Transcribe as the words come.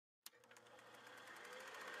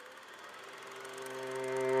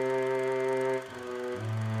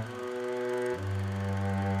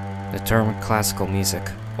The term classical music,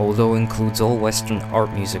 although includes all Western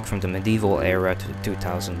art music from the medieval era to the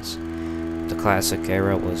 2000s. The classic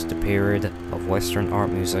era was the period of Western art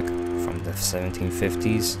music from the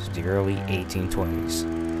 1750s to the early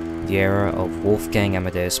 1820s, the era of Wolfgang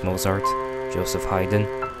Amadeus Mozart, Joseph Haydn,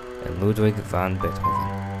 and Ludwig van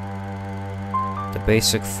Beethoven. The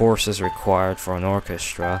basic forces required for an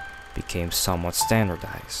orchestra became somewhat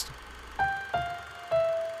standardized.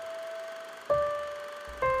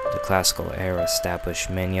 The classical era established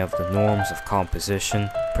many of the norms of composition,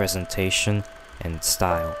 presentation, and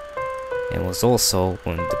style, and was also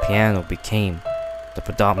when the piano became the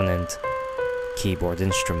predominant keyboard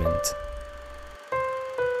instrument.